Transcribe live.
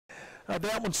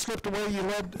That one slipped away. You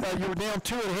were down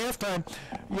 2 at halftime.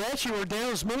 You actually were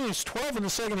down as many as 12 in the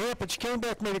second half, but you came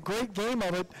back, made a great game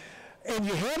of it. And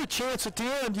you had a chance at the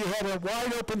end. You had a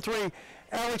wide-open three.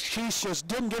 Alex Keese just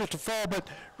didn't get it to fall. But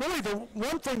really, the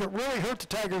one thing that really hurt the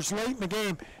Tigers late in the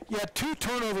game, you had 2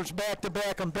 turnovers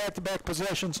back-to-back on back-to-back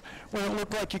possessions when it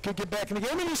looked like you could get back in the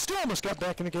game. And you still almost got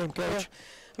back in the game, Coach.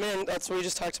 Yeah. Man, that's what we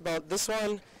just talked about. This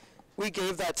one, we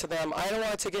gave that to them. I don't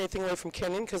want to take anything away from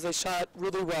Kenyon because they shot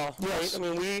really well. Yes. Right?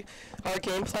 I mean, our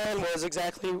game plan was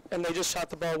exactly, and they just shot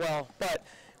the ball well. But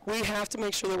we have to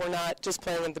make sure that we're not just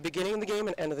playing at the beginning of the game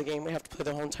and end of the game. We have to play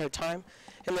the whole entire time.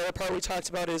 And the other part we talked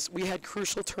about is we had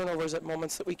crucial turnovers at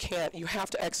moments that we can't. You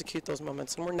have to execute those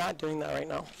moments, and we're not doing that right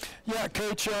now. Yeah,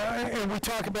 Coach, and we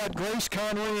talk about Grace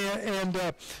Conley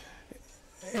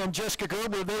and Jessica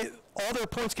Gerber. All their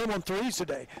points came on threes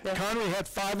today. Yeah. Conley had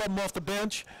 5 of them off the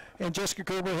bench, and Jessica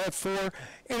Gerber had 4.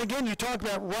 And again, you talk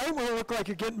about right when it looked like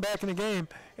you're getting back in the game,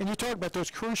 and you talk about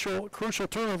those crucial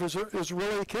turnovers is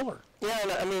really a killer. Yeah,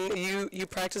 and I mean, you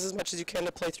practice as much as you can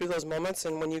to play through those moments,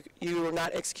 and when you are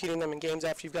not executing them in games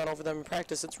after you've gone over them in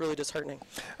practice, it's really disheartening.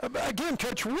 Again,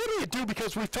 Coach, what do you do?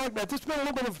 Because we've talked about this has been a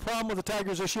little bit of a problem with the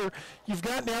Tigers this year. You've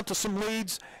gotten out to some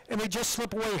leads, and they just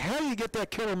slip away. How do you get that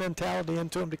killer mentality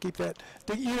into them to keep that,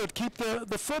 to keep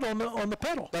the foot on the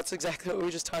pedal? That's exactly what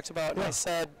we just talked about. Yeah. And I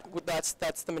said that's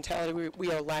the mentality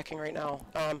we are lacking right now.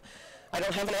 I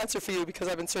don't have an answer for you because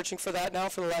I've been searching for that now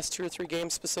for the last 2 or 3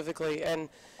 games specifically, and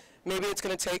maybe it's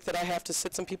going to take that I have to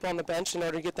sit some people on the bench in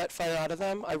order to get that fire out of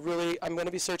them. I'm going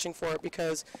to be searching for it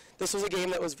because this was a game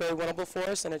that was very winnable for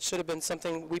us, and it should have been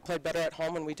something we played better at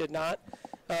home, and we did not.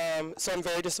 So I'm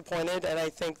very disappointed, and I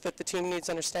think that the team needs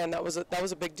to understand that was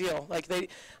a big deal. Like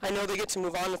I know they get to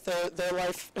move on with their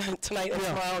life tonight and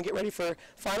tomorrow and get ready for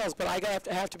finals, but I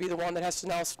have to be the one that has to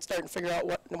now start and figure out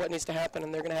what needs to happen,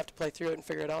 and they're going to have to play through it and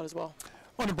figure it out as well.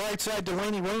 On the bright side,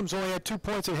 Delaney Williams only had 2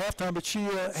 points at halftime, but she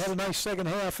had a nice second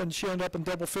half, and she ended up in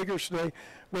double figures today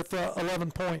with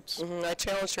 11 points. I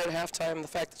challenged her at halftime, the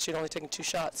fact that she'd only taken 2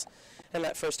 shots in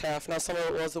that first half. Now, some of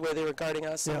it was the way they were guarding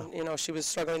us, and she was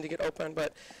struggling to get open.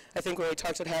 But I think when we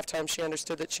talked at halftime, she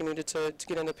understood that she needed to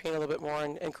get in the paint a little bit more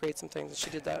and create some things, and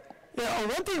she did that. Yeah,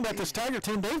 one thing about this Tiger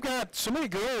team, they've got so many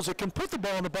girls that can put the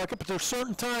ball in the bucket, but there's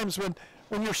certain times when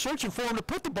you're searching for them to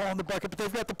put the ball in the bucket, but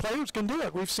they've got the players who can do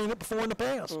it. We've seen it before in the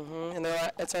past. And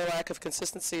it's our lack of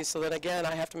consistency. So then again,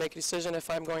 I have to make a decision if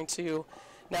I'm going to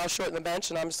now shorten the bench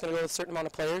and I'm just going to go with a certain amount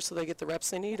of players so they get the reps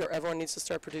they need, or everyone needs to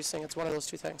start producing. It's one of those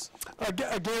 2 things.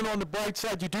 Again, on the bright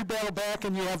side, you do battle back,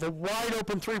 and you have a wide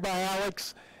open 3 by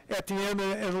Alex at the end,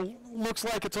 and it looks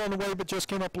like it's on the way, but just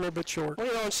came up a little bit short.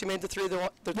 Well, and she made the 3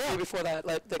 three before that,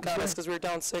 that got us because we were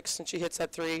down 6, and she hits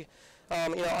that 3.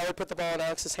 I would put the ball in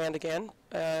Alex's hand again,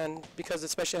 and because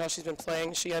especially how she's been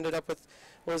playing, she ended up with,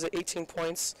 18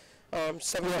 points,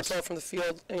 70% from the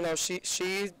field.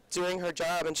 She's doing her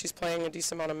job, and she's playing a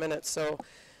decent amount of minutes. So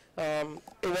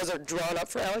it wasn't drawn up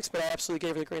for Alex, but I absolutely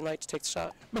gave her the green light to take the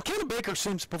shot. McKenna Baker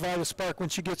seems to provide a spark when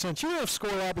she gets in. She didn't have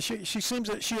score out, but she seems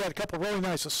that she had a couple of really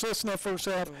nice assists in that first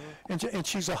half, and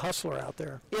she's a hustler out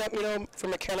there. Yeah, for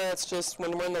McKenna, it's just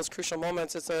when we're in those crucial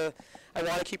moments, I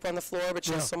want to keep her on the floor, but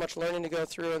she has so much learning to go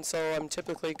through, and so I'm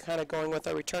typically kind of going with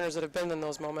our returners that have been in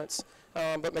those moments.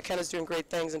 But McKenna's doing great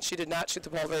things, and she did not shoot the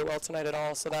ball very well tonight at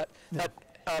all, so that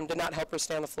did not help her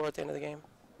stay on the floor at the end of the game.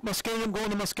 Muskingum,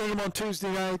 going to Muskingum on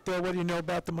Tuesday night. What do you know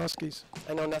about the Muskies?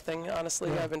 I know nothing,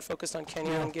 honestly. I've been focused on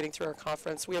Kenyon and getting through our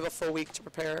conference. We have a full week to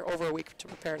prepare, over a week to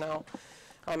prepare now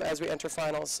as we enter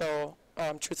finals. So,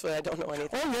 truthfully, I don't know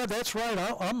anything. Oh, yeah, that's right.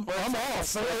 I'm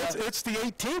off. It's the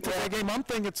 18th of that game. I'm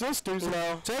thinking it's this Tuesday.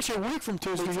 No. It's actually a week from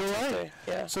Tuesday. You're right.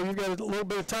 Yeah. So you've got a little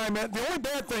bit of time. The only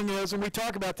bad thing is, and we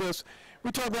talk about this, we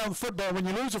talk about in football, when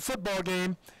you lose a football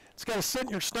game, it's got to sit in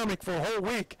your stomach for a whole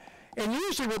week. And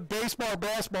usually with baseball,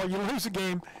 basketball, you lose a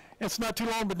game, it's not too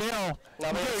long, but now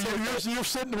you're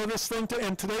sitting with this thing,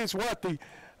 and today's what? The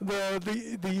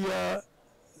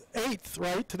 8th,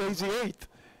 right? Today's the 8th.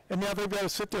 And now they've got to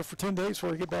sit there for 10 days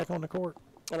before they get back on the court.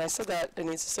 And I said that it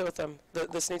needs to sit with them.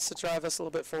 This needs to drive us a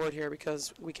little bit forward here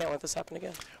because we can't let this happen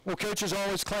again. Well, Coach, as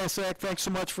always, class act. Thanks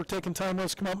so much for taking time with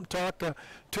us to come up and talk to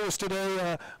us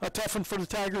today. A tough one for the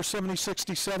Tigers,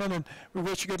 70-67, and we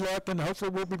wish you good luck, and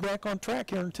hopefully we'll be back on track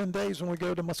here in 10 days when we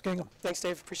go to Muskingum. Thanks,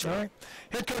 Dave. Appreciate it. All right.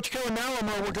 Head Coach Kelly Malum,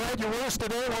 we're glad you're with us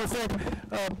today. I want to thank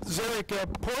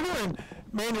Zarek Porter and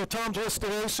Manuel Tom's with us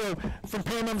today. So from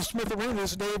Pam Smith Arena,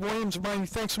 this is Dave Williams.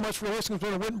 Thanks so much for listening to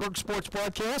the Wittenberg Sports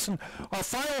Broadcast. And our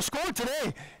final score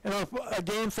today,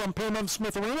 again from Pam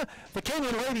Smith Arena, the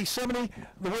Kenyon Ladies 70,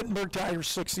 the Wittenberg Tigers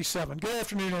 67. Good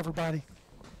afternoon, everybody.